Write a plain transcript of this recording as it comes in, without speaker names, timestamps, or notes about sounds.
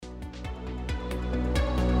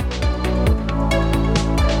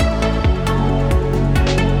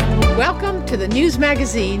to the news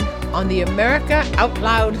magazine on the America Out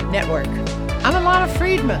Loud Network. I'm Alana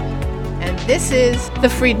Friedman, and this is the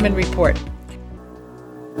Friedman Report.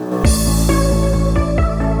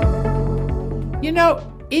 You know,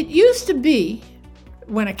 it used to be,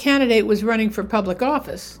 when a candidate was running for public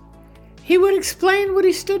office, he would explain what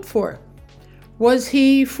he stood for. Was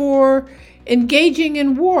he for engaging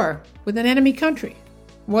in war with an enemy country?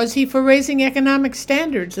 Was he for raising economic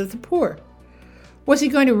standards of the poor? Was he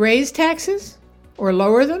going to raise taxes or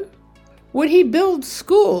lower them? Would he build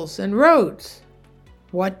schools and roads?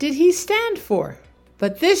 What did he stand for?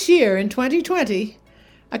 But this year, in 2020,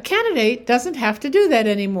 a candidate doesn't have to do that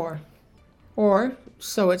anymore. Or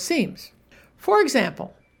so it seems. For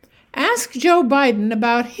example, ask Joe Biden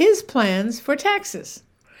about his plans for taxes,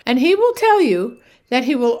 and he will tell you that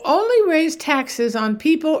he will only raise taxes on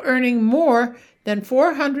people earning more than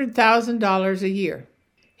 $400,000 a year.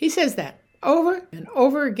 He says that over and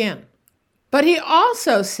over again. But he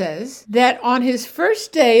also says that on his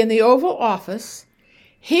first day in the Oval Office,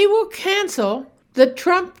 he will cancel the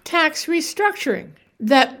Trump tax restructuring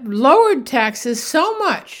that lowered taxes so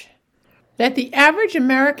much that the average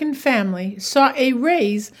American family saw a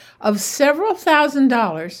raise of several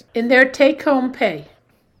 $1,000s in their take-home pay.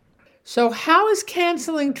 So how is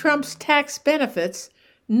canceling Trump's tax benefits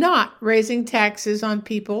not raising taxes on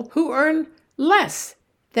people who earn less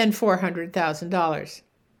than $400,000?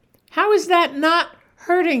 How is that not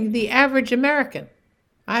hurting the average American?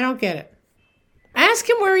 I don't get it. Ask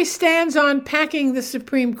him where he stands on packing the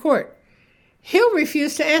Supreme Court. He'll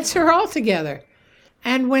refuse to answer altogether.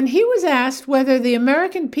 And when he was asked whether the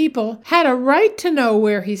American people had a right to know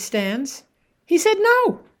where he stands, he said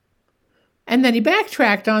no. And then he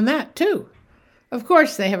backtracked on that, too. Of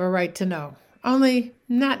course they have a right to know, only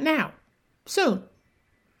not now. Soon.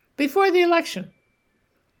 Before the election.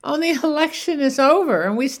 Only the election is over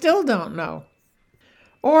and we still don't know.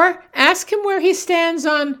 Or ask him where he stands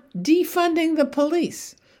on defunding the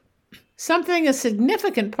police, something a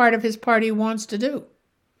significant part of his party wants to do.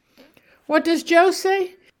 What does Joe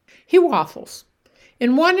say? He waffles.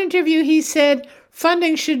 In one interview, he said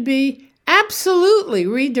funding should be absolutely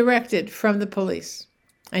redirected from the police.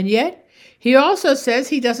 And yet, he also says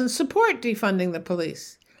he doesn't support defunding the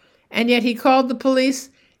police. And yet he called the police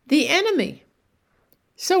the enemy.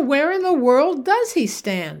 So where in the world does he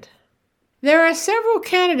stand? There are several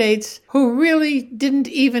candidates who really didn't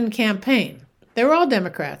even campaign. They're all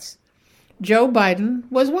Democrats. Joe Biden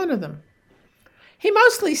was one of them. He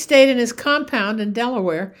mostly stayed in his compound in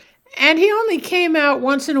Delaware, and he only came out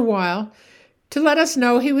once in a while to let us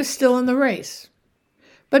know he was still in the race.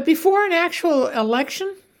 But before an actual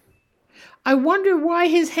election, I wonder why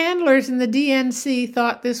his handlers in the DNC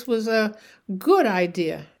thought this was a good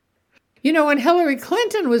idea. You know, when Hillary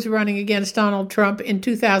Clinton was running against Donald Trump in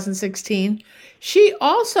 2016, she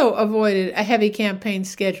also avoided a heavy campaign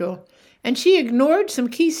schedule, and she ignored some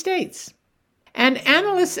key states. And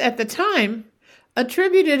analysts at the time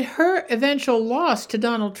attributed her eventual loss to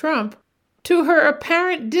Donald Trump to her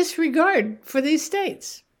apparent disregard for these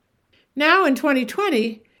states. Now in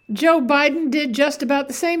 2020, Joe Biden did just about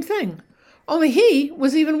the same thing, only he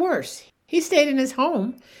was even worse. He stayed in his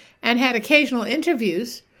home and had occasional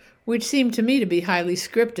interviews, which seemed to me to be highly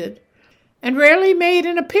scripted, and rarely made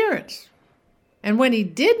an appearance. And when he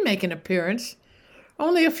did make an appearance,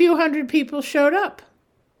 only a few hundred people showed up.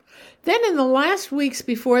 Then in the last weeks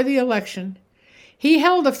before the election, he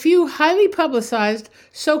held a few highly publicized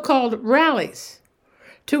so-called rallies,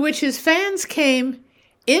 to which his fans came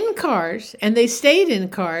in cars, and they stayed in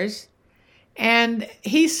cars, and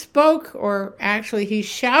he spoke, or actually he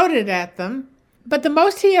shouted at them, but the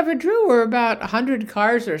most he ever drew were about 100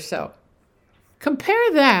 cars or so.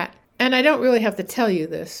 Compare that, and I don't really have to tell you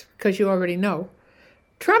this, because you already know,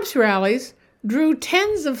 Trump's rallies drew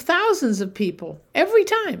tens of thousands of people every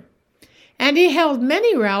time. And he held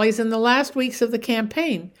many rallies in the last weeks of the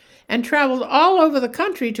campaign and traveled all over the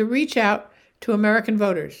country to reach out to American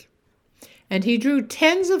voters. And he drew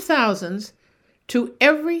tens of thousands to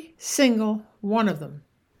every single one of them.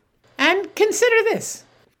 And consider this.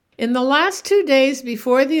 In the last 2 days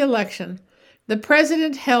before the election, the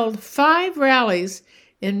president held 5 rallies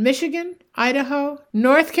in Michigan, Idaho,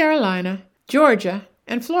 North Carolina, Georgia,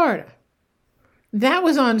 and Florida. That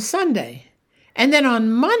was on Sunday. And then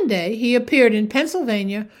on Monday, he appeared in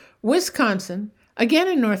Pennsylvania, Wisconsin, again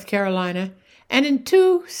in North Carolina, and in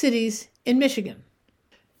 2 cities in Michigan.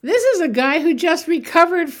 This is a guy who just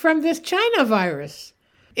recovered from this China virus.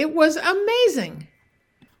 It was amazing.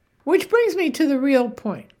 Which brings me to the real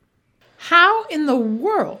point. How in the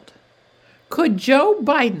world could Joe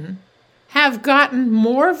Biden have gotten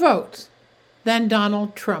more votes than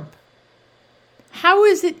Donald Trump? How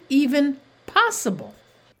is it even possible?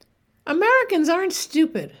 Americans aren't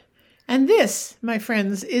stupid. And this, my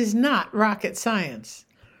friends, is not rocket science.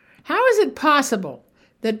 How is it possible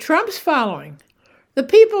that Trump's following, the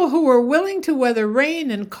people who were willing to weather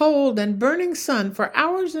rain and cold and burning sun for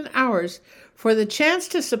hours and hours for the chance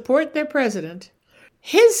to support their president,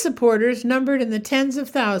 his supporters numbered in the tens of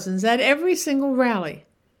thousands at every single rally,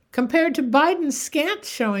 compared to Biden's scant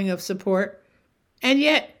showing of support, and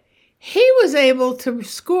yet he was able to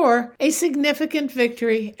score a significant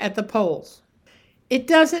victory at the polls? It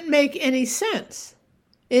doesn't make any sense.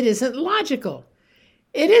 It isn't logical.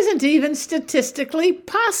 It isn't even statistically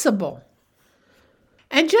possible.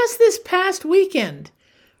 And just this past weekend,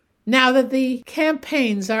 now that the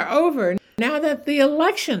campaigns are over, now that the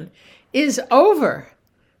election is over,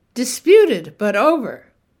 disputed but over,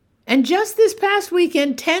 and just this past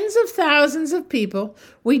weekend, tens of thousands of people,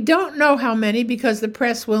 we don't know how many because the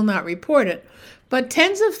press will not report it, but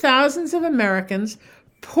tens of thousands of Americans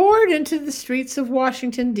poured into the streets of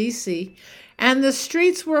Washington, D.C., and the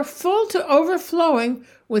streets were full to overflowing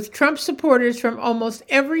with Trump supporters from almost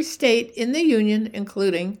every state in the Union,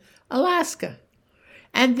 including Alaska.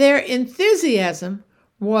 And their enthusiasm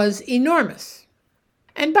was enormous.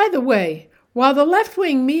 And by the way, while the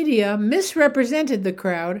left-wing media misrepresented the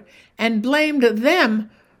crowd and blamed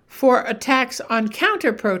them for attacks on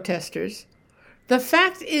counter-protesters, the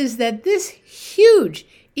fact is that this huge,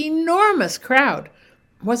 enormous crowd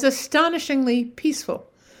was astonishingly peaceful.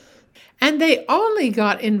 And they only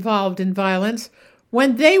got involved in violence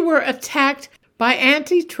when they were attacked by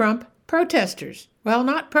anti-Trump protesters. Well,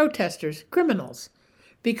 not protesters, criminals,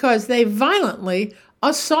 because they violently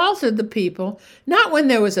assaulted the people, not when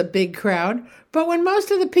there was a big crowd, but when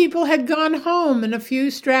most of the people had gone home and a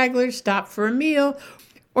few stragglers stopped for a meal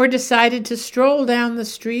or decided to stroll down the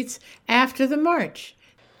streets after the march.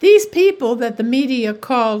 These people that the media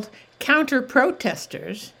called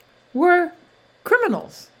counter-protesters were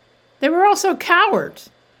criminals. They were also cowards.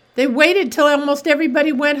 They waited till almost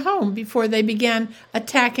everybody went home before they began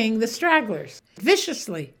attacking the stragglers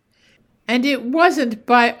viciously. And it wasn't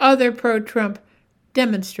by other pro-Trump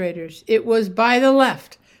demonstrators. It was by the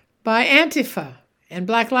left, by Antifa and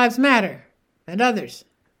Black Lives Matter and others.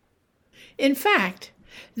 In fact,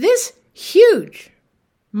 this huge,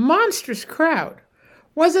 monstrous crowd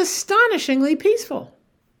was astonishingly peaceful.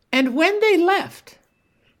 And when they left,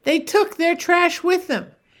 they took their trash with them.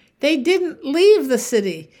 They didn't leave the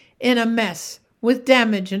city in a mess with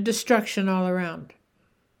damage and destruction all around.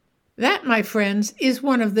 That, my friends, is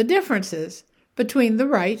one of the differences between the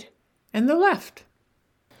right and the left.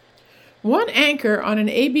 One anchor on an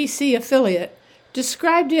ABC affiliate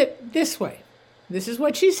described it this way. This is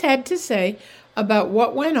what she had to say about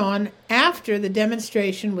what went on after the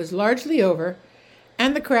demonstration was largely over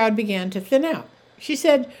and the crowd began to thin out. She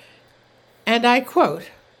said, and I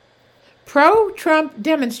quote, "Pro-Trump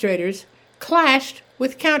demonstrators clashed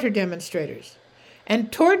with counter-demonstrators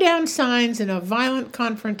and tore down signs in a violent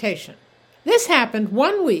confrontation. This happened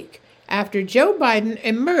 1 week after Joe Biden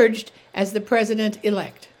emerged as the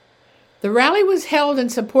president-elect. The rally was held in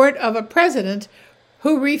support of a president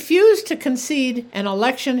who refused to concede an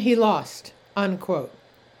election he lost," unquote.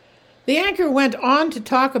 The anchor went on to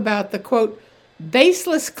talk about the, quote,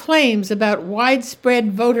 "baseless claims about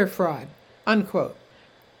widespread voter fraud," unquote.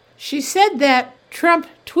 She said that Trump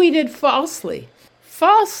tweeted falsely,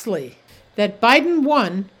 that Biden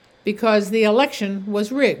won because the election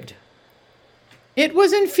was rigged. It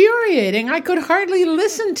was infuriating. I could hardly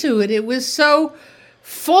listen to it. It was so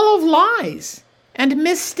full of lies and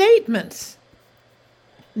misstatements.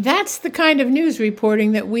 That's the kind of news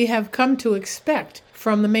reporting that we have come to expect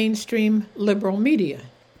from the mainstream liberal media.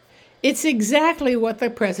 It's exactly what the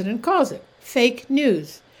president calls it, fake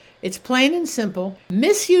news. It's plain and simple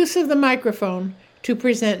misuse of the microphone to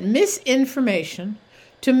present misinformation,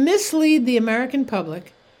 to mislead the American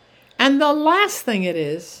public, and the last thing it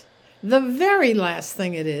is, the very last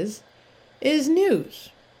thing it is news.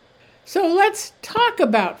 So let's talk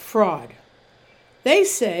about fraud. They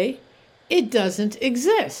say it doesn't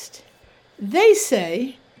exist. They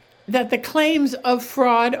say that the claims of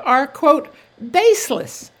fraud are, quote,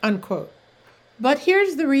 baseless, unquote. But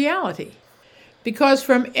here's the reality. Because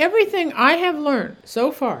from everything I have learned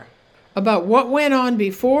so far about what went on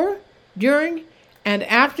before, during, and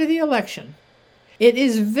after the election, it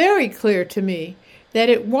is very clear to me that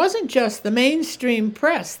it wasn't just the mainstream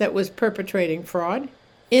press that was perpetrating fraud.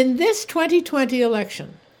 In this 2020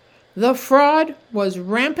 election, the fraud was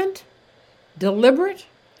rampant, deliberate,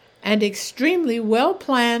 and extremely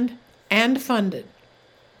well-planned and funded.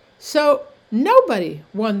 So nobody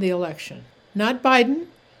won the election. Not Biden,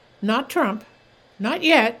 not Trump, Not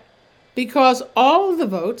yet, because all of the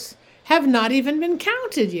votes have not even been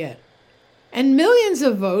counted yet. And millions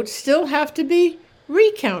of votes still have to be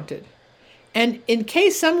recounted. And in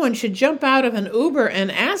case someone should jump out of an Uber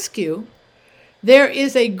and ask you, there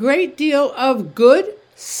is a great deal of good,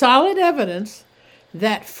 solid evidence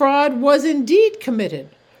that fraud was indeed committed.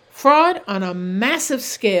 Fraud on a massive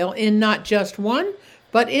scale in not just one,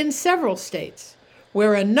 but in several states,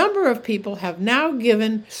 where a number of people have now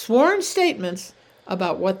given sworn statements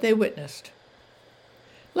about what they witnessed.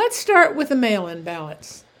 Let's start with the mail-in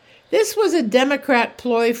ballots. This was a Democrat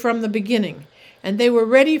ploy from the beginning, and they were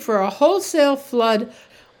ready for a wholesale flood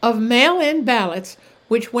of mail-in ballots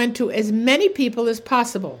which went to as many people as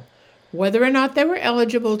possible, whether or not they were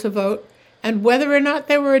eligible to vote and whether or not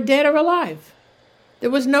they were dead or alive. There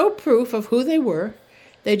was no proof of who they were.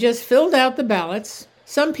 They just filled out the ballots.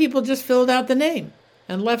 Some people just filled out the name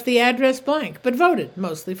and left the address blank, but voted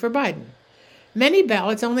mostly for Biden. Many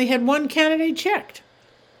ballots only had one candidate checked,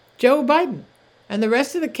 Joe Biden, and the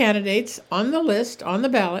rest of the candidates on the list, on the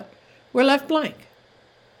ballot, were left blank.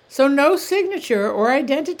 So no signature or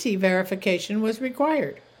identity verification was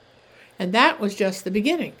required. And that was just the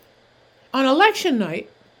beginning. On election night,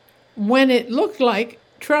 when it looked like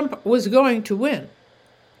Trump was going to win,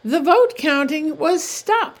 the vote counting was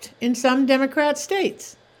stopped in some Democrat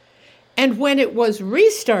states. And when it was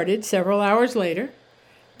restarted several hours later,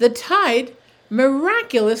 the tide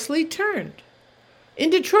miraculously turned. In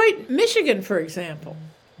Detroit, Michigan, for example,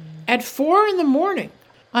 at 4 a.m.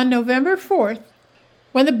 on November 4th,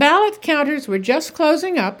 when the ballot counters were just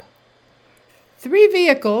closing up, 3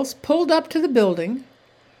 vehicles pulled up to the building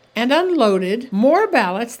and unloaded more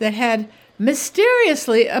ballots that had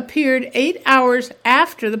mysteriously appeared 8 hours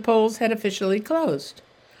after the polls had officially closed.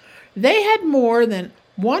 They had more than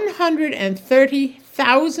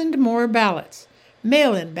 130,000 more ballots,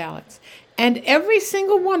 mail-in ballots, and every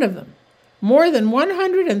single one of them, more than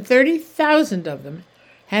 130,000 of them,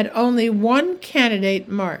 had only one candidate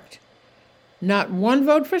marked. Not one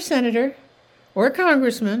vote for senator, or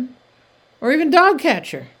congressman, or even dog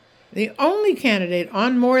catcher. The only candidate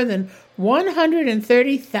on more than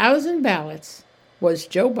 130,000 ballots was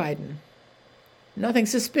Joe Biden. Nothing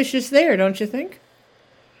suspicious there, don't you think?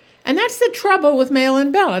 And that's the trouble with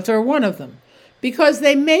mail-in ballots, or one of them, because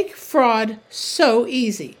they make fraud so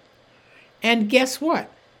easy. And guess what?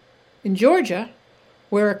 In Georgia,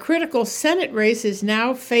 where a critical Senate race is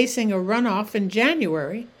now facing a runoff in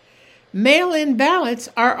January, mail-in ballots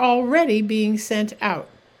are already being sent out.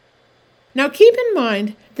 Now keep in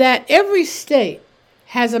mind that every state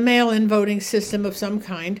has a mail-in voting system of some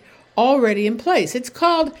kind already in place. It's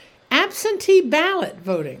called absentee ballot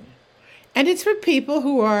voting, and it's for people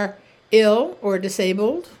who are ill or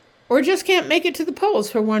disabled or just can't make it to the polls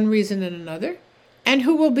for one reason and another, and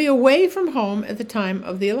who will be away from home at the time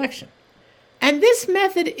of the election. And this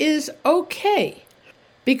method is okay,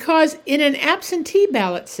 because in an absentee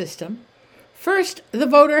ballot system, first the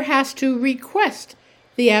voter has to request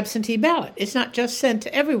the absentee ballot. It's not just sent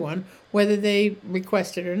to everyone, whether they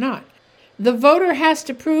request it or not. The voter has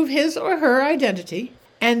to prove his or her identity,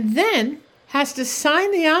 and then has to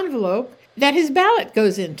sign the envelope that his ballot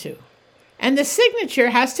goes into. And the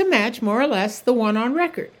signature has to match more or less the one on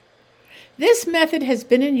record. This method has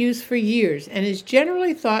been in use for years and is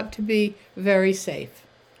generally thought to be very safe.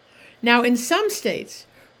 Now, in some states,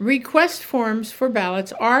 request forms for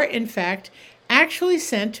ballots are, in fact, actually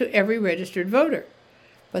sent to every registered voter.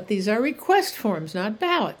 But these are request forms, not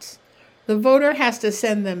ballots. The voter has to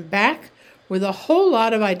send them back with a whole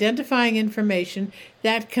lot of identifying information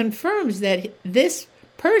that confirms that this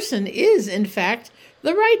person is, in fact,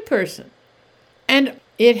 the right person. And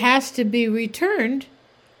it has to be returned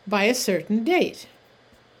by a certain date.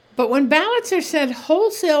 But when ballots are sent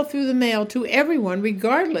wholesale through the mail to everyone,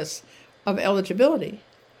 regardless of eligibility,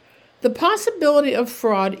 the possibility of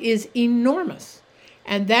fraud is enormous,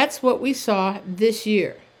 and that's what we saw this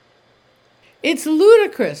year. It's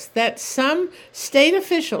ludicrous that some state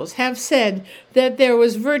officials have said that there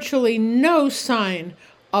was virtually no sign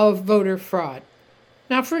of voter fraud.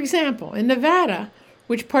 Now, for example, in Nevada,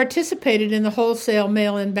 which participated in the wholesale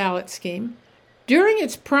mail-in ballot scheme, during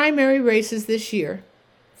its primary races this year,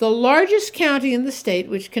 the largest county in the state,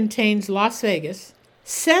 which contains Las Vegas,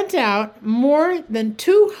 sent out more than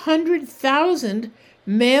 200,000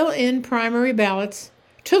 mail-in primary ballots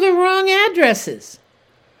to the wrong addresses.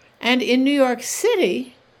 And in New York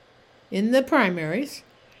City, in the primaries,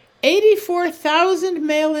 84,000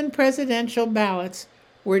 mail-in presidential ballots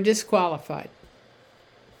were disqualified.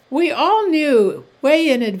 We all knew way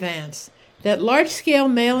in advance that large-scale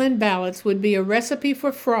mail-in ballots would be a recipe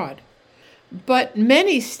for fraud, but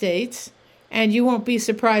many states and you won't be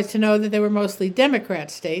surprised to know that they were mostly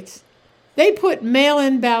Democrat states, they put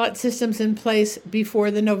mail-in ballot systems in place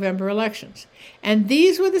before the November elections. And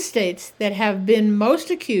these were the states that have been most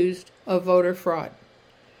accused of voter fraud.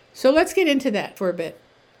 So let's get into that for a bit.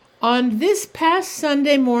 On this past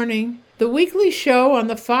Sunday morning, the weekly show on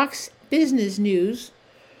the Fox Business News,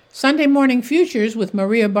 Sunday Morning Futures with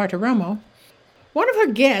Maria Bartiromo, one of her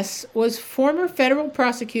guests was former federal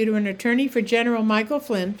prosecutor and attorney for General Michael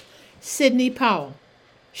Flynn, Sidney Powell.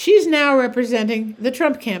 She's now representing the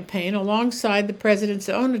Trump campaign alongside the president's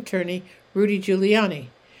own attorney, Rudy Giuliani.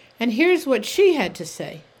 And here's what she had to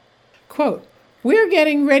say. Quote, "We're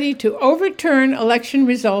getting ready to overturn election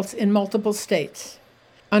results in multiple states."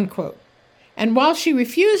 Unquote. And while she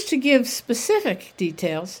refused to give specific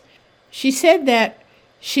details, she said that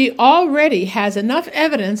she already has enough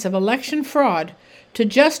evidence of election fraud to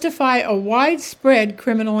justify a widespread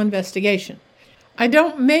criminal investigation. "I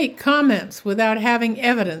don't make comments without having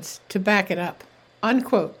evidence to back it up."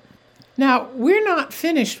 Unquote. Now, we're not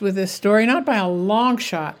finished with this story, not by a long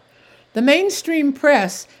shot. The mainstream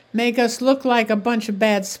press make us look like a bunch of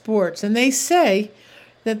bad sports, and they say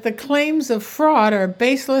that the claims of fraud are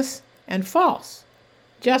baseless and false,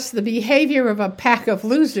 just the behavior of a pack of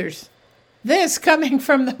losers. This coming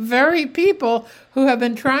from the very people who have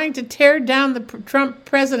been trying to tear down the Trump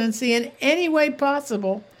presidency in any way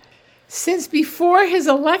possible since before his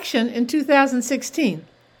election in 2016.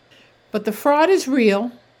 But the fraud is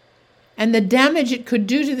real, and the damage it could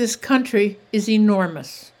do to this country is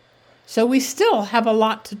enormous. So we still have a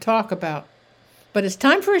lot to talk about. But it's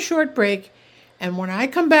time for a short break, and when I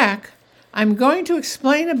come back, I'm going to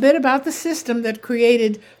explain a bit about the system that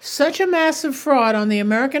created such a massive fraud on the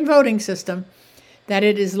American voting system that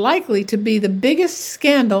it is likely to be the biggest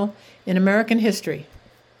scandal in American history.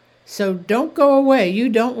 So don't go away. You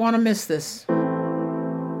don't want to miss this.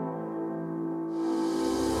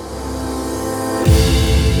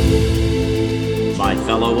 My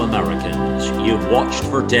fellow Americans, you've watched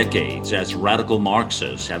for decades as radical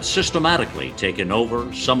Marxists have systematically taken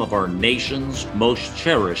over some of our nation's most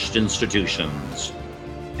cherished institutions.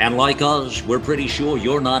 And like us, we're pretty sure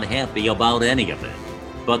you're not happy about any of it.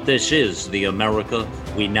 But this is the America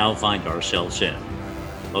we now find ourselves in.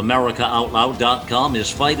 AmericaOutloud.com is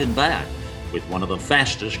fighting back with one of the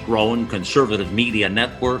fastest growing conservative media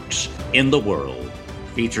networks in the world,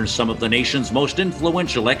 featuring some of the nation's most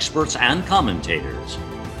influential experts and commentators.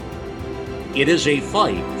 It is a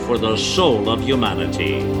fight for the soul of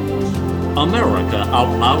humanity. America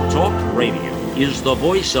Out Loud Talk Radio is the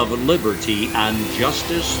voice of liberty and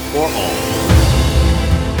justice for all.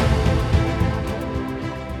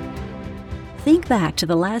 Think back to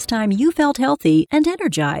the last time you felt healthy and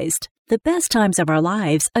energized. The best times of our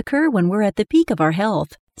lives occur when we're at the peak of our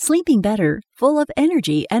health, sleeping better, full of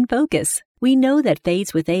energy and focus. We know that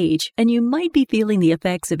fades with age, and you might be feeling the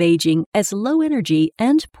effects of aging as low energy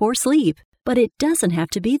and poor sleep. But it doesn't have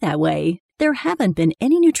to be that way. There haven't been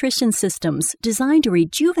any nutrition systems designed to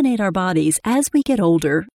rejuvenate our bodies as we get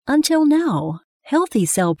older until now. Healthy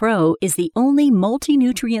Cell Pro is the only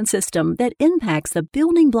multi-nutrient system that impacts the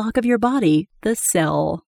building block of your body, the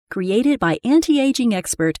cell. Created by anti-aging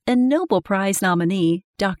expert and Nobel Prize nominee,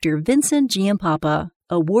 Dr. Vincent Giampapa,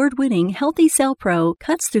 award-winning Healthy Cell Pro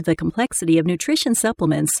cuts through the complexity of nutrition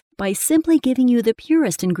supplements by simply giving you the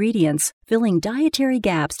purest ingredients, filling dietary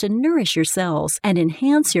gaps to nourish your cells and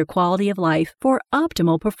enhance your quality of life for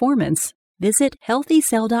optimal performance. Visit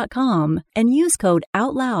healthycell.com and use code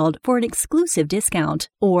OUTLOUD for an exclusive discount,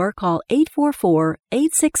 or call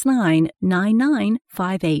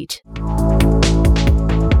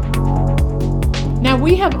 844-869-9958. Now,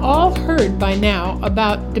 we have all heard by now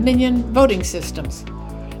about Dominion Voting Systems.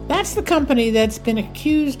 That's the company that's been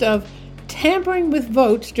accused of tampering with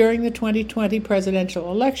votes during the 2020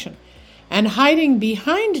 presidential election. And hiding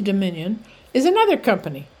behind Dominion is another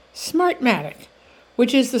company, Smartmatic,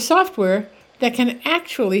 which is the software that can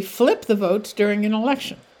actually flip the votes during an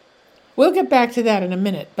election. We'll get back to that in a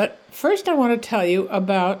minute, but first I want to tell you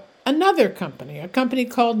about another company, a company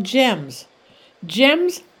called GEMS.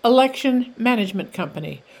 GEMS Election Management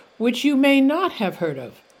Company, which you may not have heard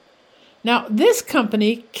of. Now, this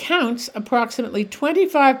company counts approximately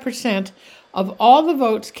 25% of all the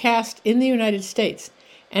votes cast in the United States,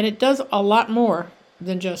 and it does a lot more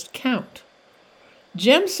than just count.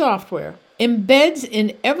 GEMS software embeds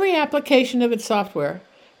in every application of its software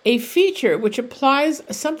a feature which applies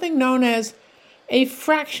something known as a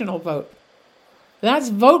fractional vote. That's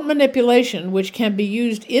vote manipulation, which can be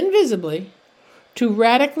used invisibly to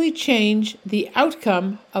radically change the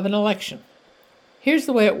outcome of an election. Here's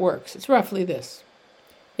the way it works. It's roughly this.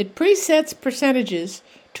 It presets percentages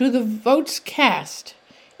to the votes cast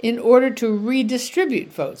in order to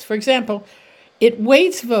redistribute votes. For example, it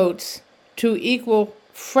weights votes to equal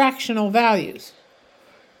fractional values.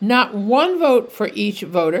 Not one vote for each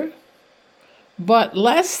voter, but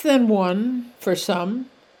less than one for some,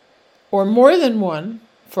 or more than one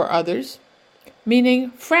for others, meaning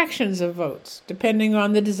fractions of votes, depending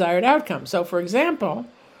on the desired outcome. So, for example,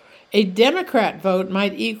 a Democrat vote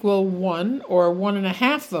might equal 1 or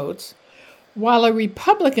 1.5 votes, while a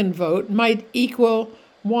Republican vote might equal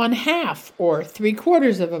 1/2 or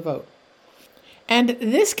 3/4 of a vote. And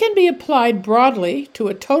this can be applied broadly to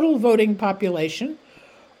a total voting population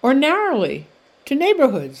or narrowly to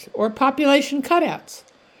neighborhoods or population cutouts.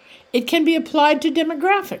 It can be applied to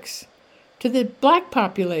demographics, to the black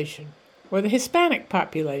population or the Hispanic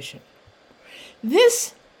population.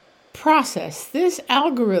 This process, this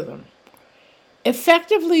algorithm,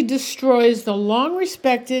 effectively destroys the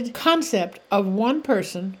long-respected concept of one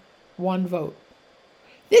person, one vote.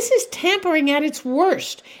 This is tampering at its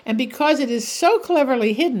worst, and because it is so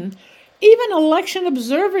cleverly hidden, even election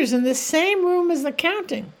observers in the same room as the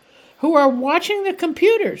counting, who are watching the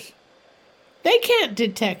computers, they can't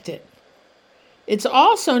detect it. It's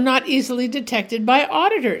also not easily detected by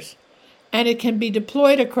auditors, and it can be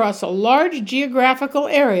deployed across a large geographical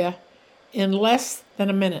area in less than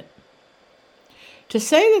a minute. To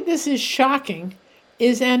say that this is shocking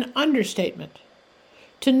is an understatement.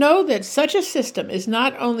 To know that such a system is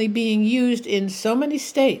not only being used in so many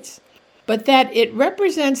states, but that it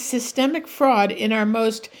represents systemic fraud in our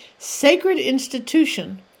most sacred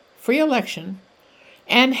institution, free election,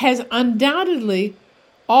 and has undoubtedly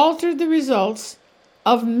altered the results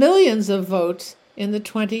of millions of votes in the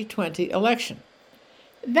 2020 election.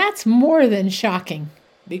 That's more than shocking,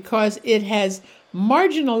 because it has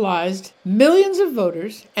marginalized millions of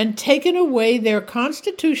voters and taken away their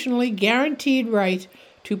constitutionally guaranteed right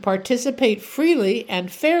to participate freely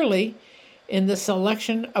and fairly in the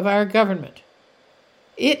selection of our government.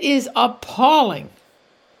 It is appalling.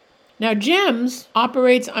 Now, GEMS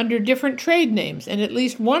operates under different trade names, and at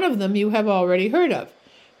least one of them you have already heard of,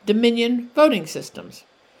 Dominion Voting Systems.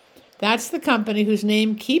 That's the company whose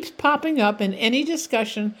name keeps popping up in any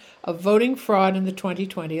discussion of voting fraud in the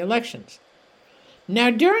 2020 elections.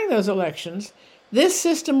 Now, during those elections, this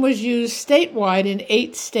system was used statewide in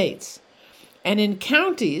 8 states, and in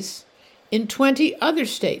counties in 20 other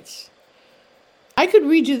states. I could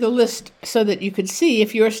read you the list so that you could see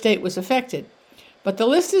if your state was affected, but the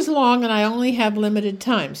list is long and I only have limited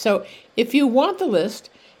time. So if you want the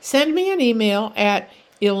list, send me an email at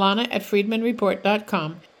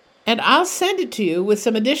ilana@freedmanreport.com, and I'll send it to you with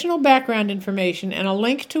some additional background information and a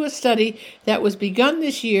link to a study that was begun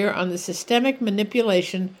this year on the systemic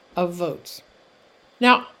manipulation of votes.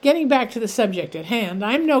 Now, getting back to the subject at hand,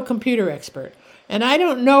 I'm no computer expert, and I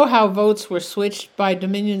don't know how votes were switched by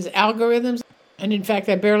Dominion's algorithms, and in fact,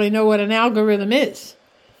 I barely know what an algorithm is.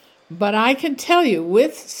 But I can tell you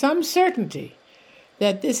with some certainty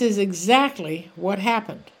that this is exactly what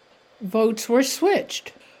happened. Votes were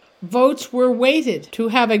switched. Votes were weighted to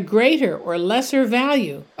have a greater or lesser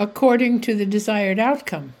value according to the desired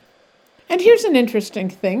outcome. And here's an interesting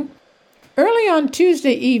thing. Early on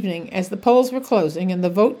Tuesday evening, as the polls were closing and the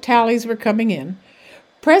vote tallies were coming in,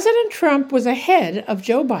 President Trump was ahead of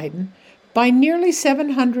Joe Biden by nearly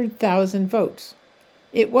 700,000 votes.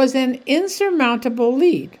 It was an insurmountable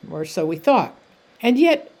lead, or so we thought. And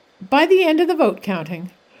yet, by the end of the vote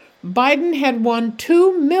counting, Biden had won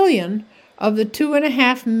 2 million of the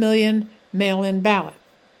 2.5 million mail-in ballot.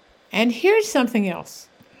 And here's something else.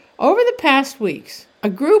 Over the past weeks, a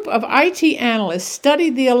group of IT analysts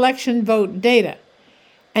studied the election vote data,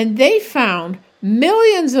 and they found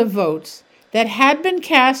millions of votes that had been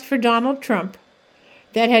cast for Donald Trump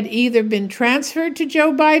that had either been transferred to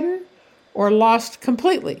Joe Biden or lost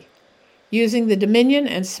completely using the Dominion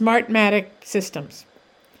and Smartmatic systems.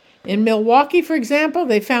 In Milwaukee, for example,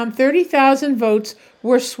 they found 30,000 votes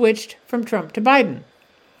were switched from Trump to Biden.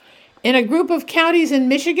 In a group of counties in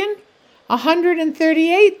Michigan,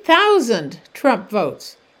 138,000 Trump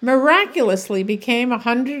votes miraculously became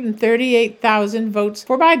 138,000 votes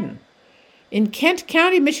for Biden. In Kent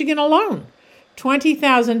County, Michigan alone,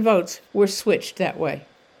 20,000 votes were switched that way.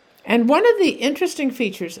 And one of the interesting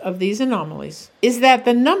features of these anomalies is that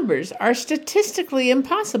the numbers are statistically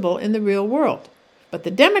impossible in the real world. But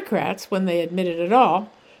the Democrats, when they admit it at all,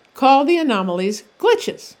 call the anomalies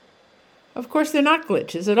glitches. Of course, they're not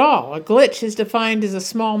glitches at all. A glitch is defined as a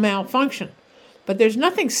small malfunction. But there's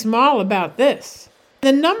nothing small about this.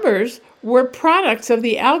 The numbers were products of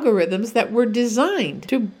the algorithms that were designed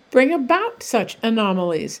to bring about such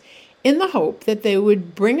anomalies in the hope that they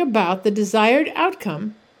would bring about the desired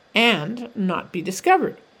outcome and not be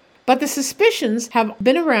discovered. But the suspicions have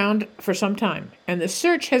been around for some time, and the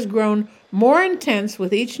search has grown more intense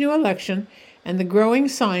with each new election and the growing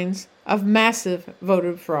signs of massive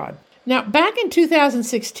voter fraud. Now, back in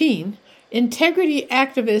 2016, integrity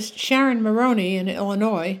activist Sharon Maroney in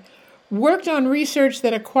Illinois worked on research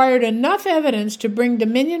that acquired enough evidence to bring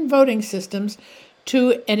Dominion voting systems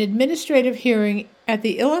to an administrative hearing at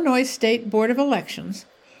the Illinois State Board of Elections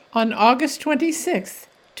on August 26,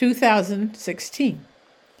 2016.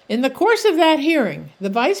 In the course of that hearing, the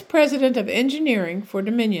Vice President of Engineering for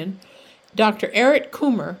Dominion, Dr. Eric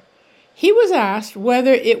Coomer, he was asked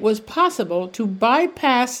whether it was possible to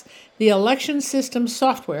bypass the election system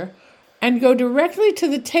software and go directly to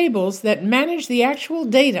the tables that manage the actual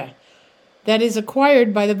data that is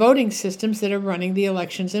acquired by the voting systems that are running the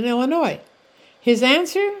elections in Illinois. His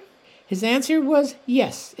answer was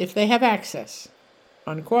yes, if they have access,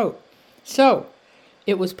 unquote. So,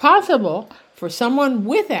 it was possible for someone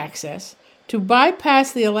with access to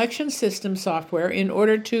bypass the election system software in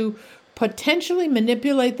order to potentially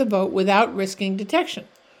manipulate the vote without risking detection.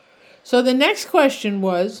 So the next question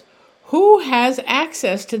was, who has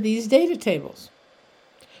access to these data tables?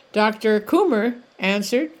 Dr. Coomer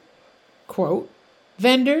answered, quote,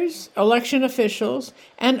 vendors, election officials,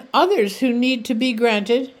 and others who need to be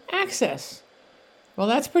granted access. Well,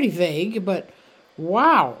 that's pretty vague, but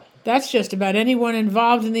wow, that's just about anyone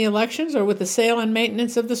involved in the elections or with the sale and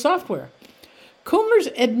maintenance of the software. Coomer's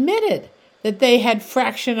admitted that they had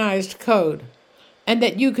fractionized code and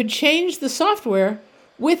that you could change the software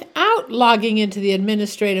without logging into the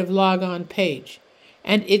administrative logon page.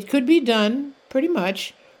 And it could be done pretty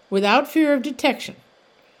much without fear of detection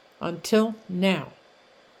until now.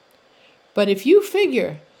 But if you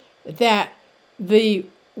figure that the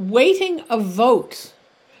weighting of votes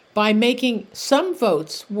by making some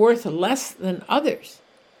votes worth less than others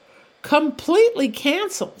completely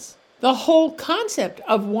cancels the whole concept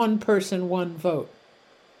of one person, one vote.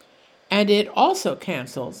 And it also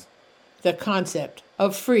cancels the concept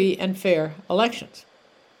of free and fair elections.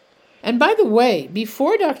 And by the way,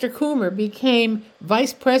 before Dr. Coomer became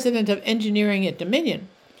Vice President of Engineering at Dominion,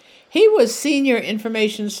 he was Senior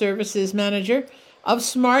Information Services Manager of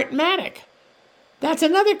Smartmatic. That's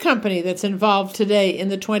another company that's involved today in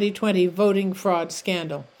the 2020 voting fraud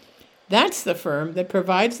scandal. That's the firm that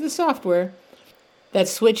provides the software that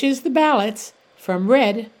switches the ballots from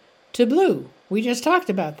red to blue. We just talked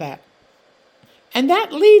about that. And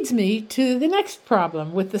that leads me to the next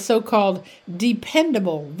problem with the so-called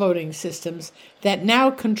dependable voting systems that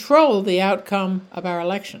now control the outcome of our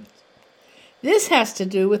elections. This has to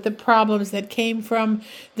do with the problems that came from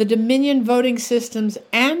the Dominion voting systems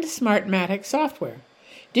and Smartmatic software.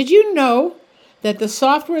 Did you know that the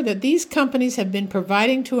software that these companies have been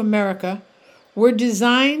providing to America were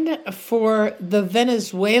designed for the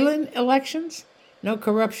Venezuelan elections? No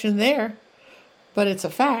corruption there, but it's a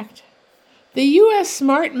fact. The U.S.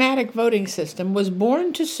 Smartmatic voting system was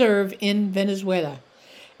born to serve in Venezuela,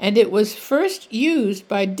 and it was first used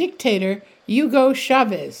by dictator Hugo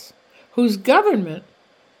Chavez, whose government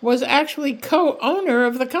was actually co-owner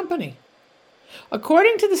of the company.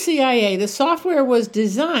 According to the CIA, the software was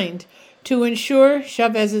designed to ensure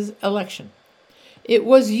Chavez's election. It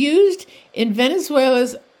was used in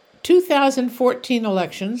Venezuela's 2014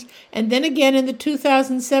 elections and then again in the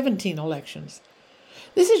 2017 elections.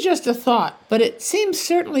 This is just a thought, but it seems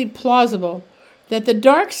certainly plausible that the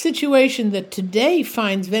dark situation that today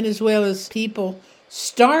finds Venezuela's people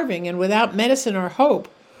starving and without medicine or hope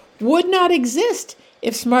would not exist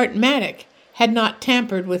if Smartmatic had not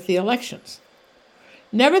tampered with the elections.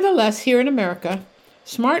 Nevertheless, here in America,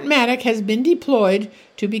 Smartmatic has been deployed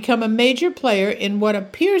to become a major player in what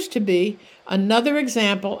appears to be another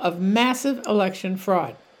example of massive election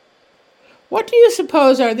fraud. What do you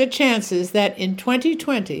suppose are the chances that in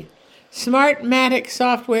 2020, Smartmatic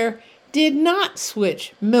software did not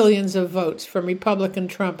switch millions of votes from Republican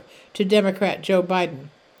Trump to Democrat Joe Biden?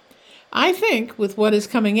 I think with what is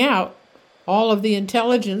coming out, all of the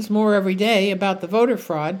intelligence more every day about the voter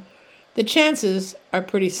fraud, the chances are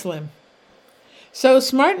pretty slim. So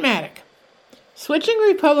Smartmatic, switching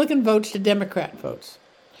Republican votes to Democrat votes.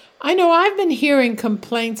 I know I've been hearing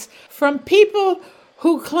complaints from people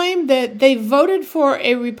who claim that they voted for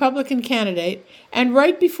a Republican candidate and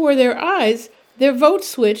right before their eyes, their vote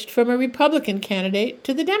switched from a Republican candidate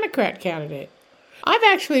to the Democrat candidate. I've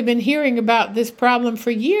actually been hearing about this problem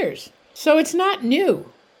for years, so it's not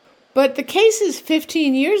new. But the cases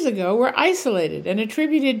 15 years ago were isolated and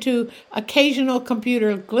attributed to occasional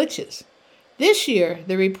computer glitches. This year,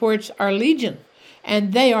 the reports are legion,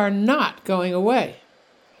 and they are not going away.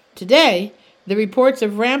 Today, The reports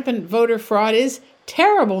of rampant voter fraud is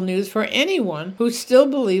terrible news for anyone who still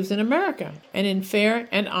believes in America and in fair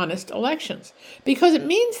and honest elections, because it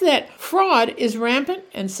means that fraud is rampant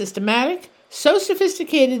and systematic, so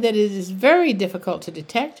sophisticated that it is very difficult to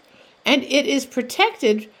detect, and it is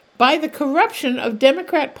protected by the corruption of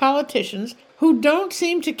Democrat politicians who don't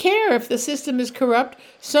seem to care if the system is corrupt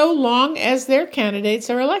so long as their candidates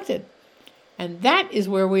are elected. And that is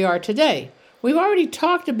where we are today. We've already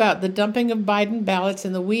talked about the dumping of Biden ballots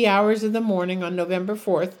in the wee hours of the morning on November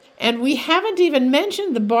 4th, and we haven't even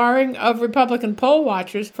mentioned the barring of Republican poll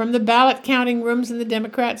watchers from the ballot counting rooms in the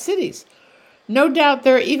Democrat cities. No doubt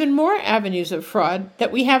there are even more avenues of fraud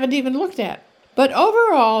that we haven't even looked at. But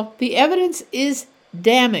overall, the evidence is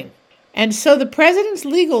damning. And so the president's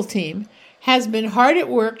legal team has been hard at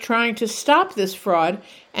work trying to stop this fraud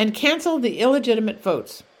and cancel the illegitimate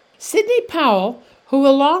votes. Sidney Powell, who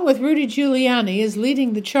along with Rudy Giuliani is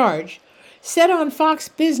leading the charge, said on Fox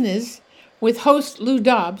Business with host Lou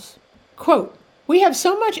Dobbs, quote, "We have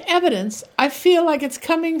so much evidence, I feel like it's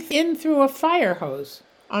coming in through a fire hose,"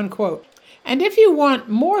 unquote. And if you want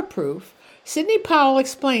more proof, Sidney Powell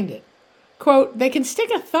explained it. Quote, "They can stick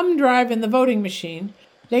a thumb drive in the voting machine.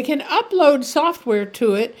 They can upload software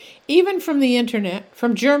to it, even from the internet,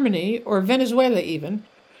 from Germany or Venezuela even.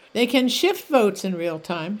 They can shift votes in real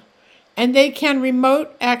time, and they can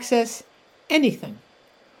remote access anything.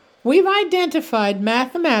 We've identified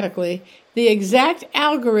mathematically the exact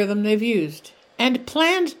algorithm they've used and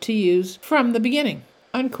planned to use from the beginning,"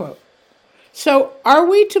 unquote. So are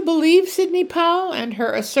we to believe Sidney Powell and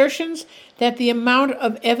her assertions that the amount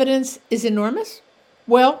of evidence is enormous?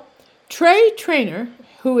 Well, Trey Traynor,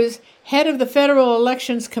 who is head of the Federal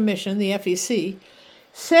Elections Commission, the FEC,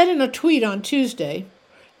 said in a tweet on Tuesday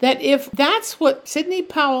that if that's what Sidney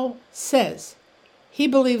Powell says, he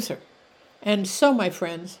believes her. And so, my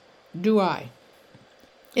friends, do I.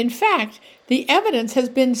 In fact, the evidence has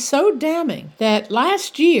been so damning that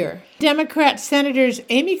last year, Democrat Senators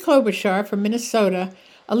Amy Klobuchar from Minnesota,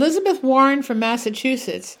 Elizabeth Warren from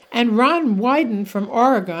Massachusetts, and Ron Wyden from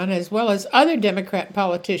Oregon, as well as other Democrat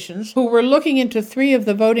politicians who were looking into 3 of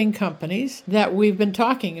the voting companies that we've been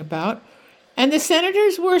talking about, and the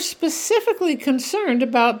senators were specifically concerned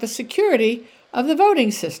about the security of the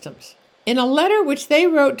voting systems. In a letter which they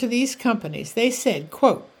wrote to these companies, they said,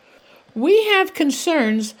 quote, "We have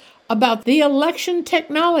concerns about the election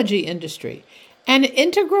technology industry, an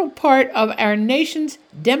integral part of our nation's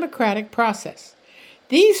democratic process.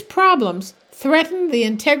 These problems threaten the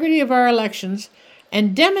integrity of our elections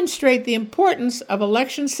and demonstrate the importance of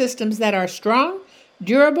election systems that are strong,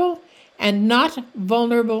 durable, and not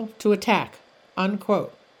vulnerable to attack,"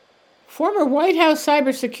 unquote. Former White House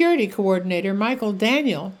cybersecurity coordinator Michael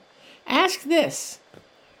Daniel asked this,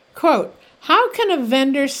 quote, "How can a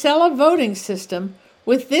vendor sell a voting system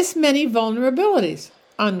with this many vulnerabilities?"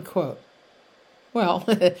 unquote. Well,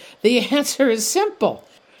 the answer is simple.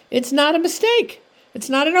 It's not a mistake. It's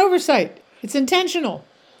not an oversight. It's intentional.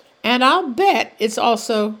 And I'll bet it's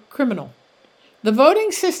also criminal. The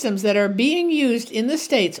voting systems that are being used in the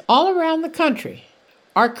states all around the country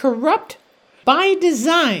are corrupt by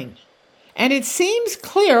design. And it seems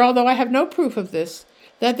clear, although I have no proof of this,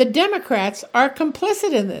 that the Democrats are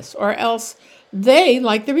complicit in this, or else they,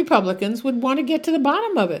 like the Republicans, would want to get to the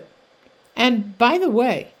bottom of it. And by the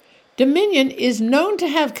way, Dominion is known to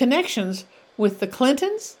have connections with the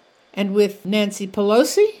Clintons and with Nancy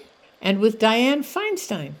Pelosi and with Dianne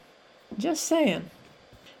Feinstein. Just saying.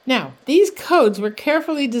 Now, these codes were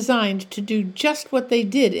carefully designed to do just what they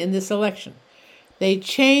did in this election. They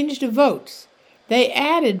changed votes. They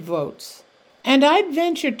added votes. And I'd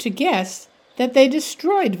venture to guess that they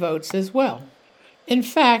destroyed votes as well. In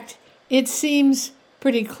fact, it seems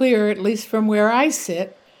pretty clear, at least from where I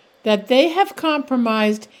sit, that they have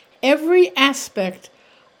compromised every aspect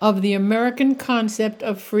of the American concept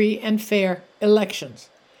of free and fair elections.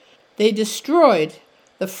 They destroyed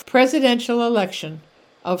the presidential election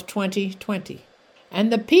of 2020.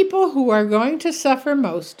 And the people who are going to suffer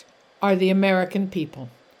most are the American people.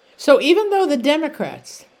 So even though the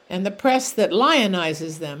Democrats and the press that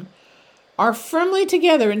lionizes them are firmly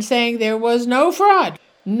together in saying there was no fraud,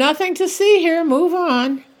 nothing to see here, move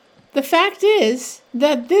on, the fact is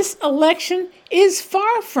that this election is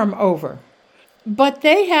far from over. But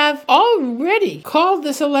they have already called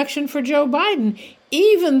this election for Joe Biden,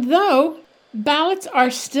 even though ballots are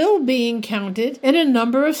still being counted in a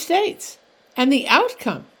number of states. And the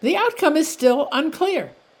outcome is still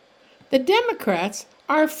unclear. The Democrats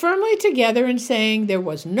are firmly together in saying there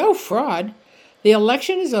was no fraud, the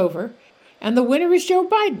election is over, and the winner is Joe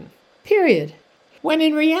Biden, period. When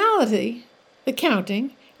in reality, the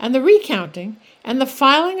counting and the recounting and the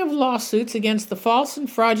filing of lawsuits against the false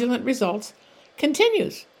and fraudulent results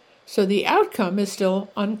continues, so the outcome is still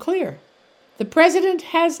unclear. The president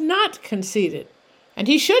has not conceded, and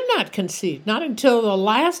he should not concede, not until the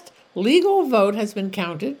last legal vote has been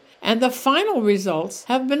counted and the final results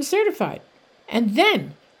have been certified. And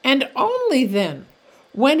then, and only then,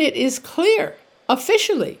 when it is clear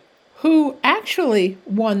officially who actually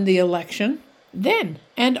won the election, then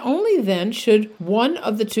and only then should one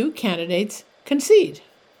of the two candidates concede.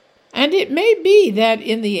 And it may be that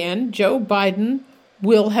in the end Joe Biden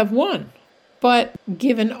will have won. But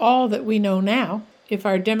given all that we know now, if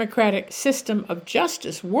our democratic system of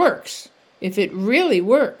justice works, if it really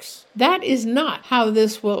works, that is not how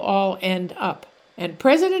this will all end up. And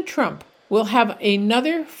President Trump will have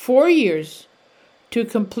another 4 years to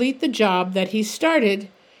complete the job that he started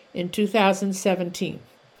in 2017.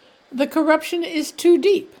 The corruption is too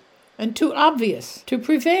deep and too obvious to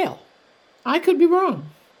prevail. I could be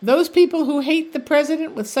wrong. Those people who hate the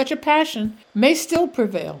president with such a passion may still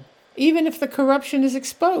prevail, even if the corruption is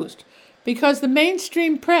exposed, because the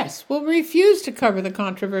mainstream press will refuse to cover the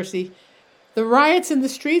controversy. The riots in the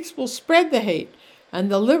streets will spread the hate, and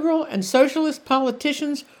the liberal and socialist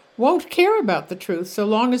politicians won't care about the truth so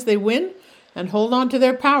long as they win and hold on to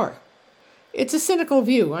their power. It's a cynical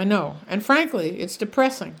view, I know, and frankly, it's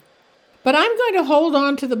depressing. But I'm going to hold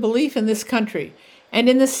on to the belief in this country and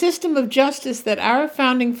in the system of justice that our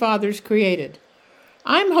founding fathers created.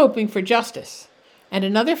 I'm hoping for justice and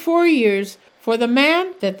another 4 years for the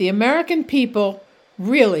man that the American people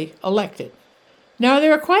really elected. Now,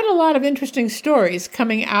 there are quite a lot of interesting stories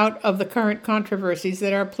coming out of the current controversies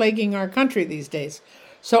that are plaguing our country these days.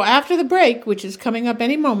 So after the break, which is coming up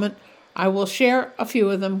any moment, I will share a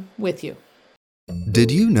few of them with you.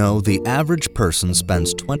 Did you know the average person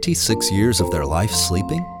spends 26 years of their life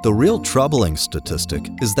sleeping? The real troubling statistic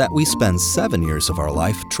is that we spend 7 years of our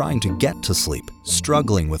life trying to get to sleep,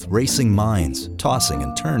 struggling with racing minds, tossing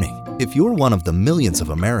and turning. If you're one of the millions of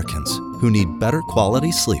Americans who need better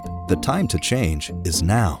quality sleep, the time to change is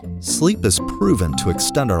now. Sleep is proven to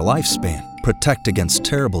extend our lifespan, protect against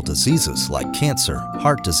terrible diseases like cancer,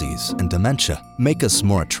 heart disease, and dementia, make us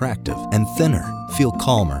more attractive and thinner, feel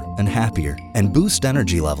calmer and happier, and boost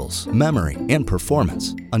energy levels, memory, and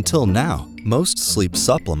performance. Until now, most sleep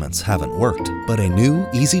supplements haven't worked, but a new,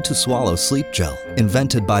 easy-to-swallow sleep gel,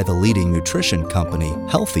 invented by the leading nutrition company,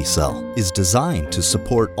 Healthy Cell, is designed to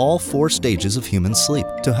support all 4 stages of human sleep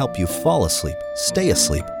to help you fall asleep, stay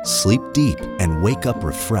asleep, sleep deep, and wake up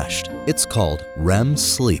refreshed. It's called REM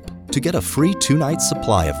Sleep. To get a free 2-night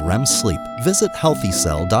supply of REM sleep, visit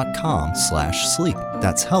healthycell.com/sleep.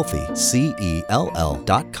 That's healthy,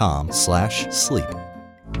 CELL.com/sleep.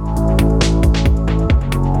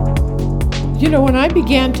 You know, when I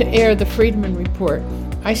began to air the Friedman Report,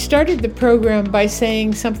 I started the program by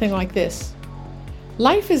saying something like this: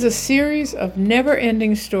 life is a series of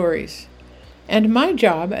never-ending stories, and my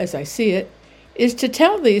job, as I see it, is to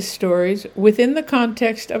tell these stories within the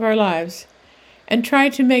context of our lives and try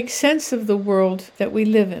to make sense of the world that we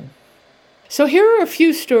live in. So here are a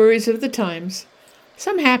few stories of the times,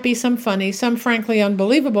 some happy, some funny, some frankly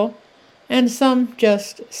unbelievable, and some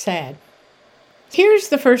just sad. Here's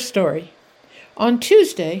the first story. On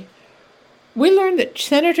Tuesday, we learned that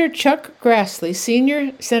Senator Chuck Grassley,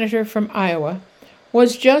 senior senator from Iowa,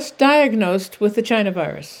 was just diagnosed with the China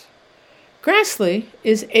virus. Grassley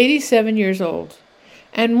is 87 years old,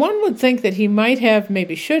 and one would think that he might have,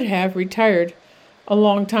 maybe should have, retired a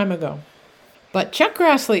long time ago. But Chuck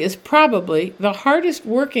Grassley is probably the hardest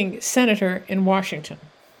working senator in Washington.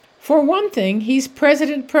 For one thing, he's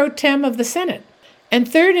president pro tem of the Senate and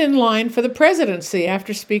third in line for the presidency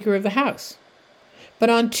after Speaker of the House. But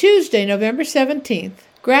on Tuesday, November 17th,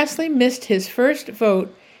 Grassley missed his first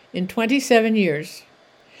vote in 27 years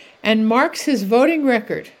and marks his voting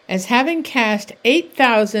record as having cast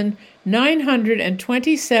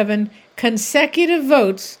 8,927 consecutive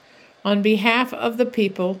votes on behalf of the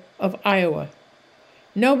people of Iowa.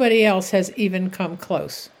 Nobody else has even come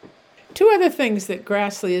close. 2 other things that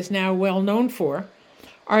Grassley is now well known for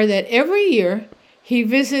are that every year he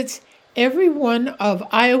visits every one of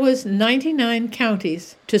Iowa's 99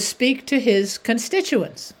 counties to speak to his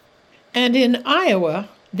constituents. And in Iowa,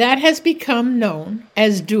 that has become known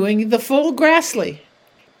as doing the full Grassley.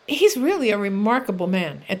 He's really a remarkable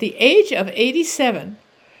man. At the age of 87,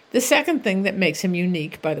 the second thing that makes him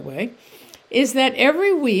unique, by the way, is that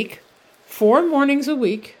every week, 4 mornings a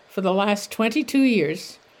week for the last 22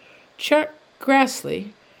 years, Chuck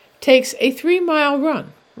Grassley takes a 3-mile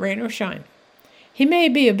run, rain or shine. He may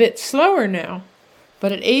be a bit slower now,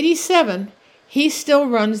 but at 87, he still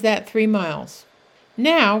runs that 3 miles.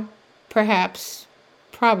 Now, perhaps,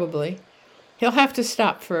 probably, he'll have to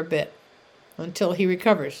stop for a bit until he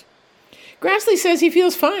recovers. Grassley says he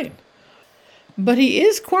feels fine, but he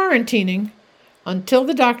is quarantining until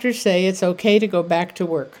the doctors say it's okay to go back to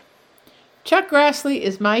work. Chuck Grassley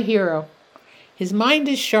is my hero. His mind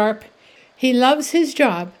is sharp. He loves his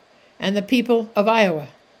job and the people of Iowa.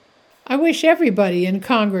 I wish everybody in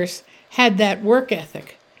Congress had that work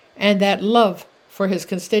ethic and that love for his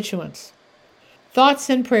constituents. Thoughts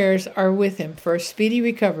and prayers are with him for a speedy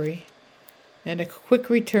recovery and a quick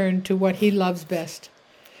return to what he loves best.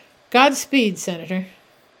 Godspeed, Senator.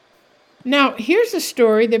 Now, here's a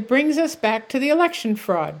story that brings us back to the election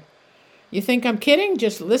fraud. You think I'm kidding?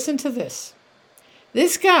 Just listen to this.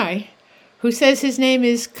 This guy, who says his name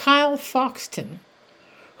is Kyle Foxton,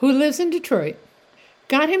 who lives in Detroit,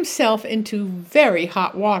 got himself into very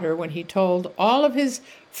hot water when he told all of his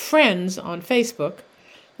friends on Facebook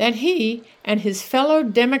that he and his fellow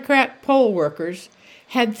Democrat poll workers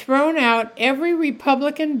had thrown out every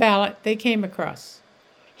Republican ballot they came across.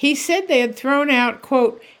 He said they had thrown out,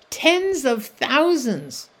 quote, tens of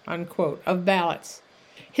thousands, unquote, of ballots.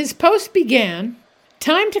 His post began,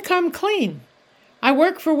 "Time to come clean. I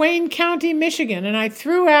work for Wayne County, Michigan, and I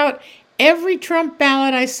threw out every Trump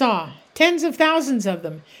ballot I saw, tens of thousands of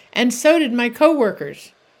them, and so did my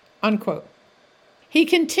coworkers," unquote. He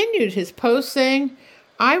continued his post saying,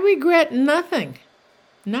 "I regret nothing."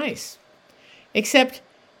 Nice. Except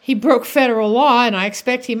he broke federal law, and I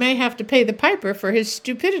expect he may have to pay the piper for his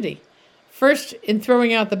stupidity. First, in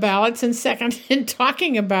throwing out the ballots, and second, in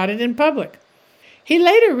talking about it in public. He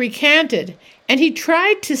later recanted, and he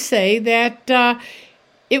tried to say that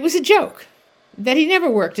it was a joke, that he never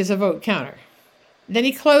worked as a vote counter. Then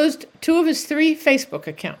he closed 2 of his 3 Facebook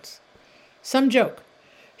accounts. Some joke.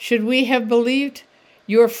 Should we have believed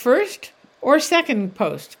your first or second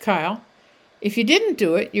post, Kyle? If you didn't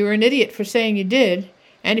do it, you were an idiot for saying you did.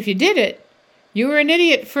 And if you did it, you were an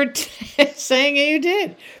idiot for saying you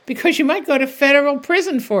did, because you might go to federal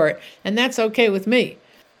prison for it, and that's okay with me.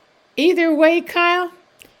 Either way, Kyle,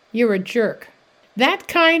 you're a jerk. That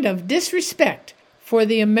kind of disrespect for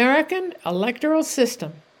the American electoral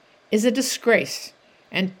system is a disgrace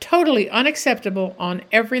and totally unacceptable on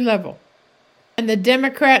every level. And the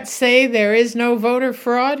Democrats say there is no voter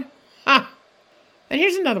fraud? Ha! And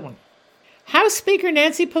here's another one. House Speaker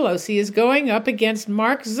Nancy Pelosi is going up against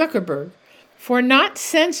Mark Zuckerberg for not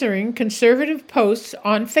censoring conservative posts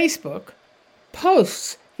on Facebook,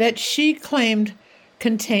 posts that she claimed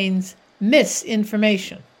contains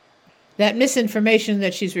misinformation. That misinformation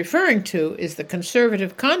that she's referring to is the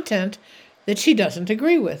conservative content that she doesn't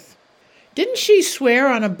agree with. Didn't she swear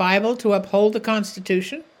on a Bible to uphold the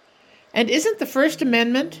Constitution? And isn't the First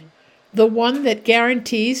Amendment the one that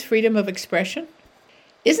guarantees freedom of expression?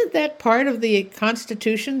 Isn't that part of the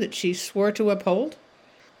Constitution that she swore to uphold?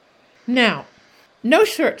 Now, no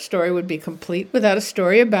short story would be complete without a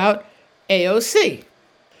story about AOC.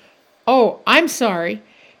 Oh, I'm sorry.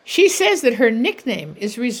 She says that her nickname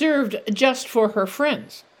is reserved just for her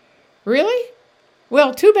friends. Really?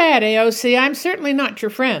 Well, too bad, AOC. I'm certainly not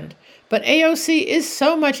your friend. But AOC is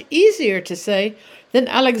so much easier to say than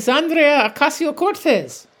Alexandria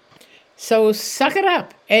Ocasio-Cortez. So suck it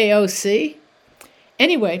up, AOC.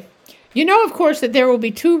 Anyway, you know, of course, that there will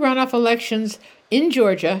be 2 runoff elections in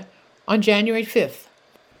Georgia on January 5th.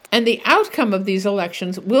 And the outcome of these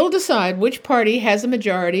elections will decide which party has a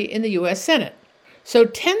majority in the U.S. Senate. So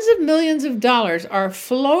tens of millions of dollars are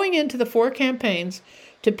flowing into the 4 campaigns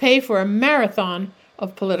to pay for a marathon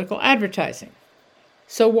of political advertising.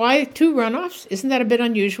 So why 2 runoffs? Isn't that a bit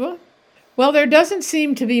unusual? Well, there doesn't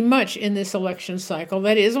seem to be much in this election cycle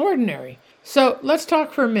that is ordinary. So let's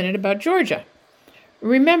talk for a minute about Georgia.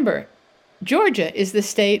 Remember, Georgia is the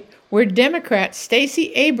state where Democrat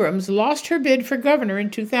Stacey Abrams lost her bid for governor in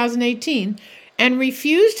 2018 and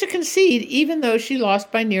refused to concede even though she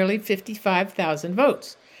lost by nearly 55,000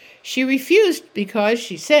 votes. She refused because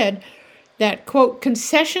she said that, quote,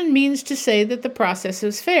 concession means to say that the process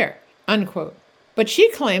is fair, unquote. But she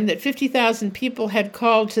claimed that 50,000 people had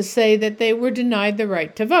called to say that they were denied the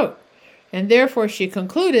right to vote, and therefore she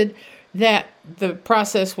concluded that the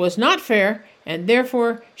process was not fair, and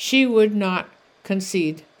therefore she would not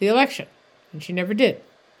concede the election, and she never did.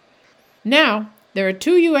 Now, there are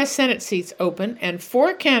 2 U.S. Senate seats open, and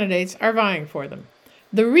 4 candidates are vying for them.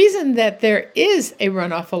 The reason that there is a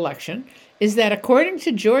runoff election is that according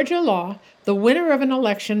to Georgia law, the winner of an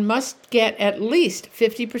election must get at least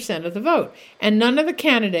 50% of the vote, and none of the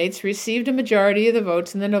candidates received a majority of the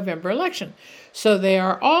votes in the November election, so they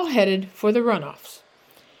are all headed for the runoffs.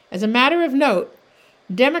 As a matter of note,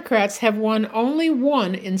 Democrats have won only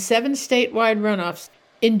one in 7 statewide runoffs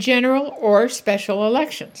in general or special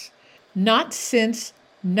elections. Not since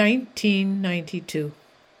 1992.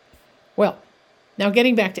 Well, now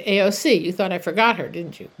getting back to AOC, you thought I forgot her,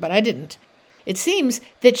 didn't you? But I didn't. It seems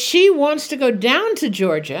that she wants to go down to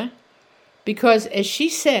Georgia because, as she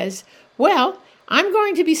says, well, I'm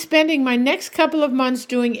going to be spending my next couple of months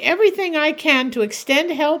doing everything I can to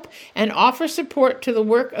extend help and offer support to the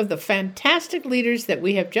work of the fantastic leaders that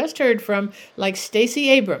we have just heard from, like Stacey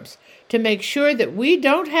Abrams, to make sure that we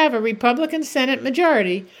don't have a Republican Senate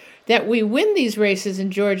majority, that we win these races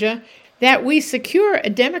in Georgia, that we secure a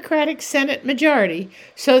Democratic Senate majority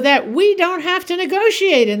so that we don't have to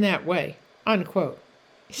negotiate in that way, unquote.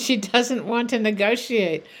 She doesn't want to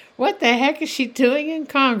negotiate. What the heck is she doing in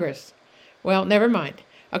Congress? Well, never mind.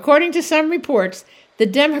 According to some reports, the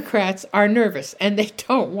Democrats are nervous and they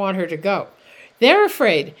don't want her to go. They're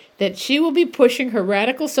afraid that she will be pushing her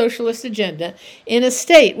radical socialist agenda in a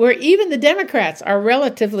state where even the Democrats are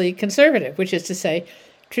relatively conservative, which is to say,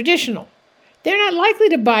 traditional. They're not likely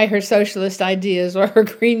to buy her socialist ideas or her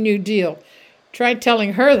Green New Deal. Try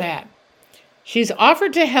telling her that. She's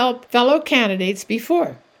offered to help fellow candidates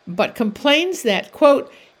before, but complains that,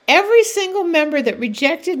 quote, every single member that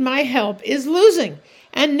rejected my help is losing,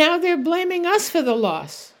 and now they're blaming us for the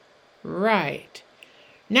loss. Right.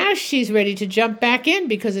 Now she's ready to jump back in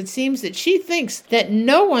because it seems that she thinks that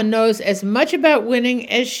no one knows as much about winning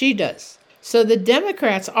as she does. So the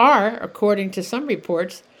Democrats are, according to some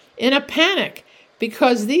reports, in a panic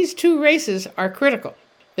because these 2 races are critical.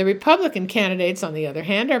 The Republican candidates, on the other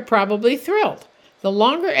hand, are probably thrilled. The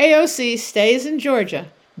longer AOC stays in Georgia,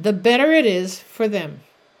 the better it is for them.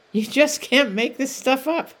 You just can't make this stuff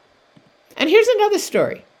up. And here's another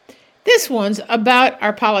story. This one's about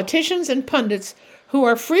our politicians and pundits who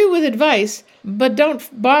are free with advice but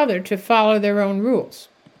don't bother to follow their own rules.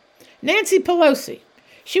 Nancy Pelosi.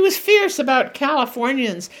 She was fierce about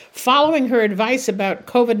Californians following her advice about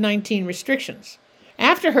COVID-19 restrictions.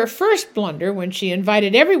 After her first blunder, when she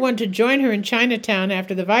invited everyone to join her in Chinatown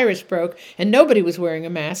after the virus broke and nobody was wearing a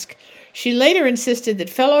mask, she later insisted that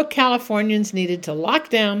fellow Californians needed to lock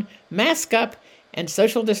down, mask up, and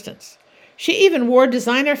social distance. She even wore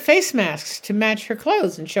designer face masks to match her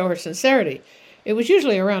clothes and show her sincerity. It was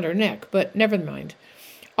usually around her neck, but never mind.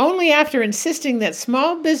 Only after insisting that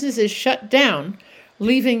small businesses shut down,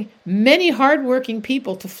 leaving many hard-working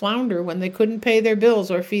people to flounder when they couldn't pay their bills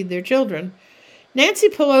or feed their children, Nancy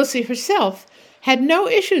Pelosi herself had no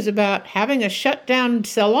issues about having a shut-down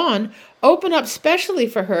salon open up specially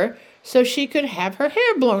for her so she could have her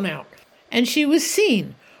hair blown out. And she was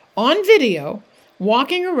seen on video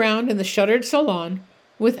walking around in the shuttered salon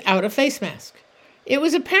without a face mask. It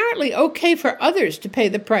was apparently okay for others to pay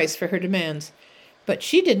the price for her demands, but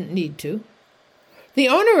she didn't need to. The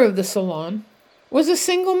owner of the salon was a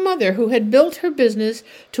single mother who had built her business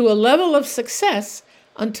to a level of success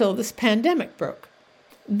until this pandemic broke.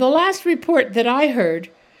 The last report that I heard,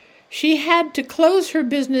 she had to close her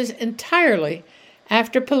business entirely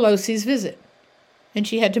after Pelosi's visit, and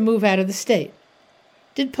she had to move out of the state.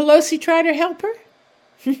 Did Pelosi try to help her?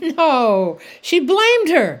 No, she blamed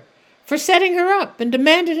her for setting her up and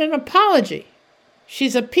demanded an apology.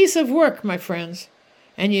 She's a piece of work, my friends,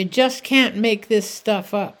 and you just can't make this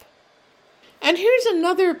stuff up. And here's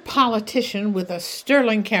another politician with a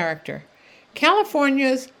sterling character,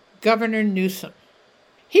 California's Governor Newsom.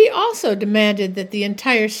 He also demanded that the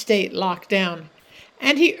entire state lock down,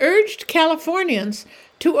 and he urged Californians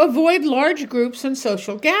to avoid large groups and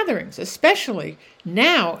social gatherings, especially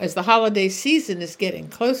now as the holiday season is getting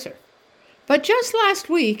closer. But just last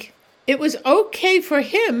week, it was okay for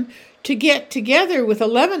him to get together with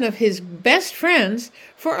 11 of his best friends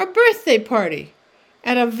for a birthday party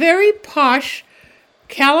at a very posh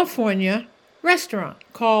California restaurant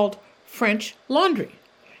called French Laundry.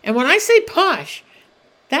 And when I say posh,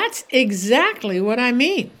 that's exactly what I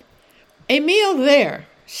mean. A meal there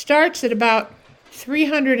starts at about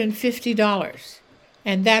 $350,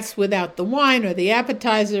 and that's without the wine or the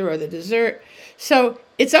appetizer or the dessert. So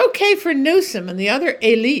it's okay for Newsom and the other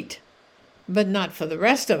elite, but not for the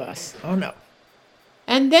rest of us. Oh, no.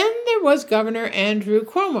 And then there was Governor Andrew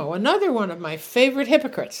Cuomo, another one of my favorite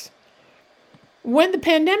hypocrites. When the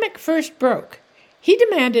pandemic first broke, he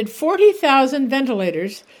demanded 40,000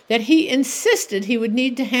 ventilators that he insisted he would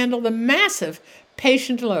need to handle the massive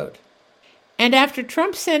patient load. And after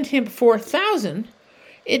Trump sent him 4,000,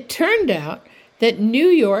 it turned out that New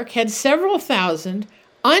York had several thousand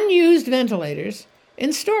unused ventilators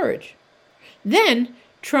in storage. Then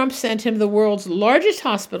Trump sent him the world's largest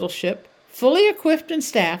hospital ship, fully equipped and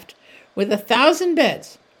staffed, with 1,000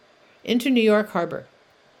 beds, into New York Harbor.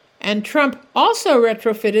 And Trump also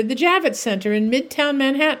retrofitted the Javits Center in Midtown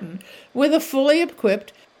Manhattan with a fully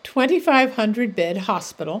equipped 2,500-bed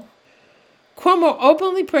hospital. Cuomo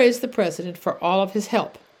openly praised the president for all of his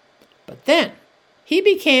help. But then, he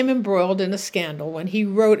became embroiled in a scandal when he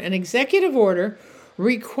wrote an executive order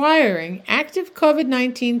requiring active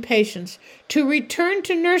COVID-19 patients to return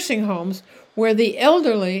to nursing homes where the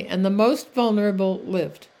elderly and the most vulnerable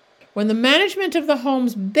lived. When the management of the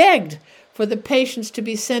homes begged for the patients to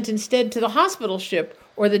be sent instead to the hospital ship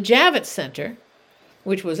or the Javits Center,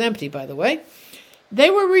 which was empty, by the way, they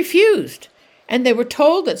were refused, and they were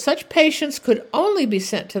told that such patients could only be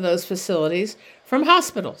sent to those facilities from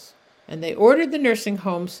hospitals, and they ordered the nursing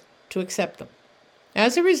homes to accept them.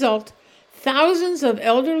 As a result, thousands of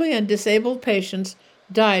elderly and disabled patients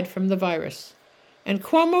died from the virus, and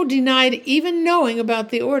Cuomo denied even knowing about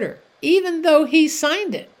the order, even though he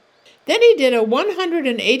signed it. Then he did a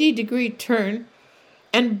 180-degree turn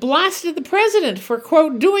and blasted the president for,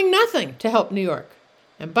 quote, doing nothing to help New York.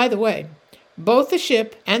 And by the way, both the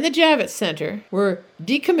ship and the Javits Center were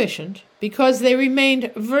decommissioned because they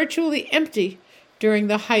remained virtually empty during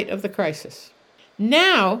the height of the crisis.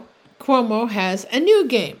 Now, Cuomo has a new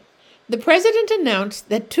game. The president announced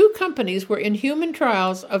that 2 companies were in human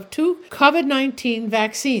trials of 2 COVID-19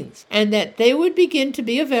 vaccines and that they would begin to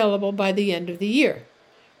be available by the end of the year.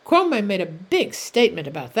 Cuomo made a big statement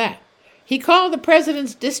about that. He called the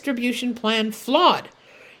president's distribution plan flawed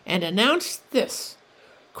and announced this,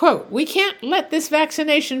 quote, "We can't let this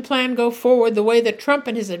vaccination plan go forward the way that Trump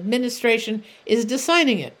and his administration is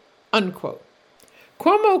designing it," unquote.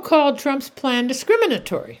 Cuomo called Trump's plan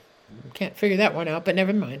discriminatory. Can't figure that one out, but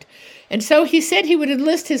never mind. And so he said he would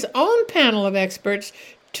enlist his own panel of experts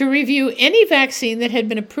to review any vaccine that had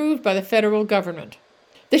been approved by the federal government.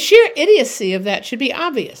 The sheer idiocy of that should be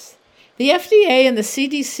obvious. The FDA and the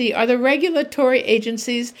CDC are the regulatory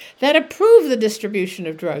agencies that approve the distribution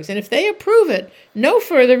of drugs, and if they approve it, no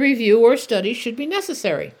further review or study should be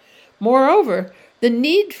necessary. Moreover, the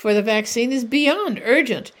need for the vaccine is beyond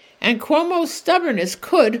urgent, and Cuomo's stubbornness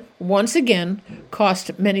could, once again,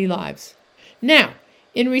 cost many lives. Now,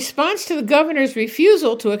 in response to the governor's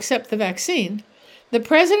refusal to accept the vaccine, the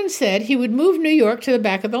president said he would move New York to the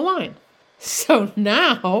back of the line. So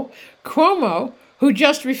now, Cuomo, who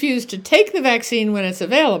just refused to take the vaccine when it's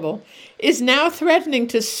available, is now threatening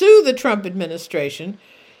to sue the Trump administration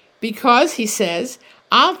because, he says,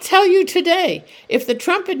 "I'll tell you today, if the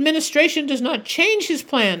Trump administration does not change his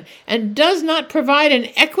plan and does not provide an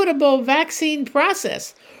equitable vaccine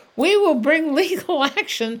process, we will bring legal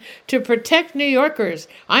action to protect New Yorkers.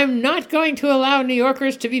 I'm not going to allow New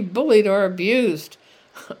Yorkers to be bullied or abused,"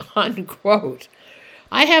 unquote.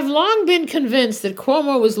 I have long been convinced that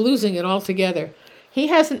Cuomo was losing it altogether. He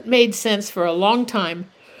hasn't made sense for a long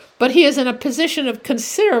time, but he is in a position of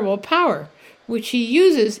considerable power, which he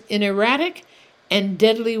uses in erratic and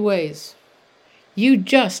deadly ways. You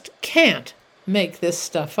just can't make this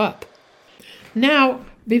stuff up. Now,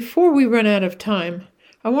 before we run out of time,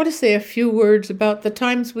 I want to say a few words about the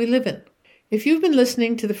times we live in. If you've been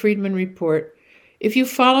listening to the Friedman Report, if you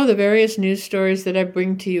follow the various news stories that I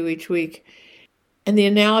bring to you each week, and the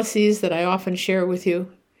analyses that I often share with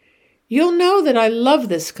you, you'll know that I love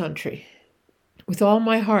this country with all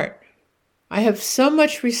my heart. I have so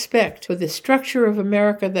much respect for the structure of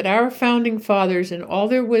America that our founding fathers, in all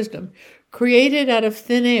their wisdom, created out of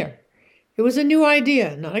thin air. It was a new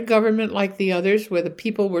idea, not a government like the others where the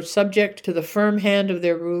people were subject to the firm hand of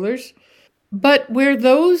their rulers, but where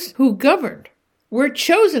those who governed were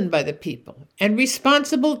chosen by the people and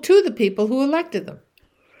responsible to the people who elected them.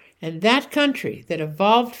 And that country that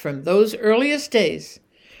evolved from those earliest days,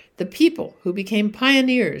 the people who became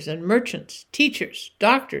pioneers and merchants, teachers,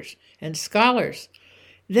 doctors, and scholars,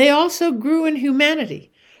 they also grew in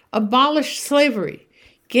humanity, abolished slavery,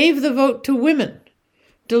 gave the vote to women,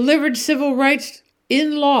 delivered civil rights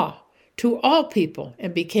in law to all people,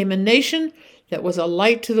 and became a nation that was a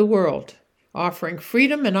light to the world, offering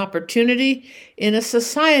freedom and opportunity in a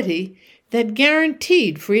society that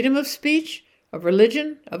guaranteed freedom of speech, of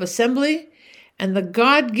religion, of assembly, and the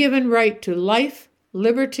God-given right to life,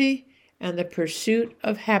 liberty, and the pursuit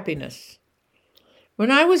of happiness.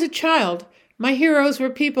 When I was a child, my heroes were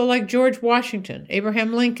people like George Washington,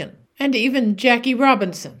 Abraham Lincoln, and even Jackie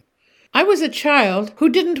Robinson. I was a child who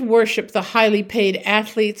didn't worship the highly paid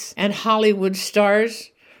athletes and Hollywood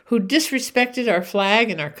stars who disrespected our flag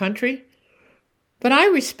and our country, but I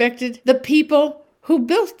respected the people who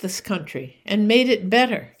built this country and made it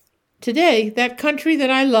better. Today, that country that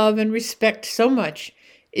I love and respect so much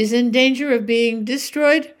is in danger of being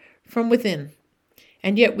destroyed from within.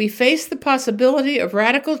 and yet we face the possibility of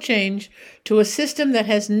radical change to a system that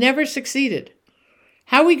has never succeeded.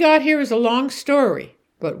 How we got here is a long story,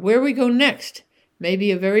 but where we go next may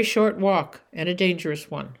be a very short walk and a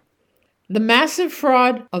dangerous one. The massive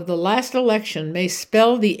fraud of the last election may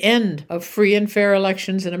spell the end of free and fair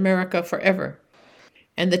elections in America forever.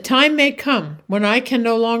 And the time may come when I can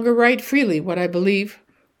no longer write freely what I believe,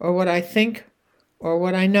 or what I think, or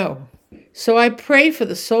what I know. So I pray for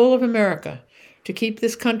the soul of America to keep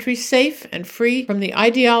this country safe and free from the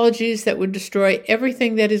ideologies that would destroy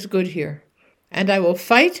everything that is good here. And I will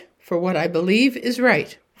fight for what I believe is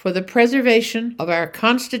right, for the preservation of our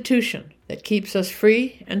Constitution that keeps us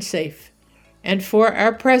free and safe, and for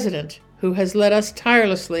our President, who has led us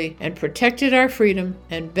tirelessly and protected our freedom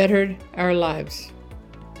and bettered our lives.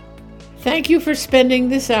 Thank you for spending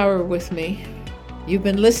this hour with me. You've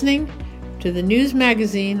been listening to the news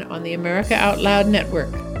magazine on the America Out Loud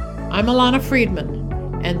Network. I'm Alana Friedman,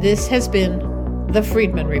 and this has been The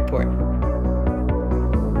Friedman Report.